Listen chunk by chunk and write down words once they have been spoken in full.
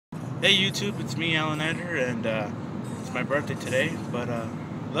Hey YouTube, it's me, alnandr, and it's my birthday today. But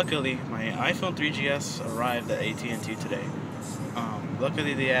luckily, my iPhone 3GS arrived at AT&T today.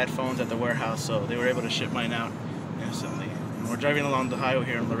 Luckily, they had phones at the warehouse, so they were able to ship mine out instantly. And we're driving along the highway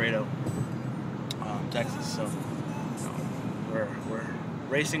here in Laredo, Texas. So we're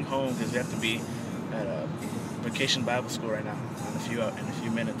racing home because we have to be at a vacation Bible school right now in a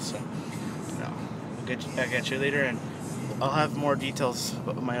few minutes. So we'll get back at you later, and I'll have more details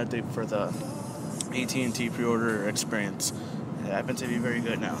of my update for the AT&T pre-order experience. It happens to be very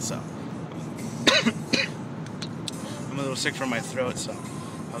good now, so I'm a little sick from my throat, so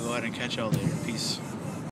I'll go ahead and catch y'all later. Peace.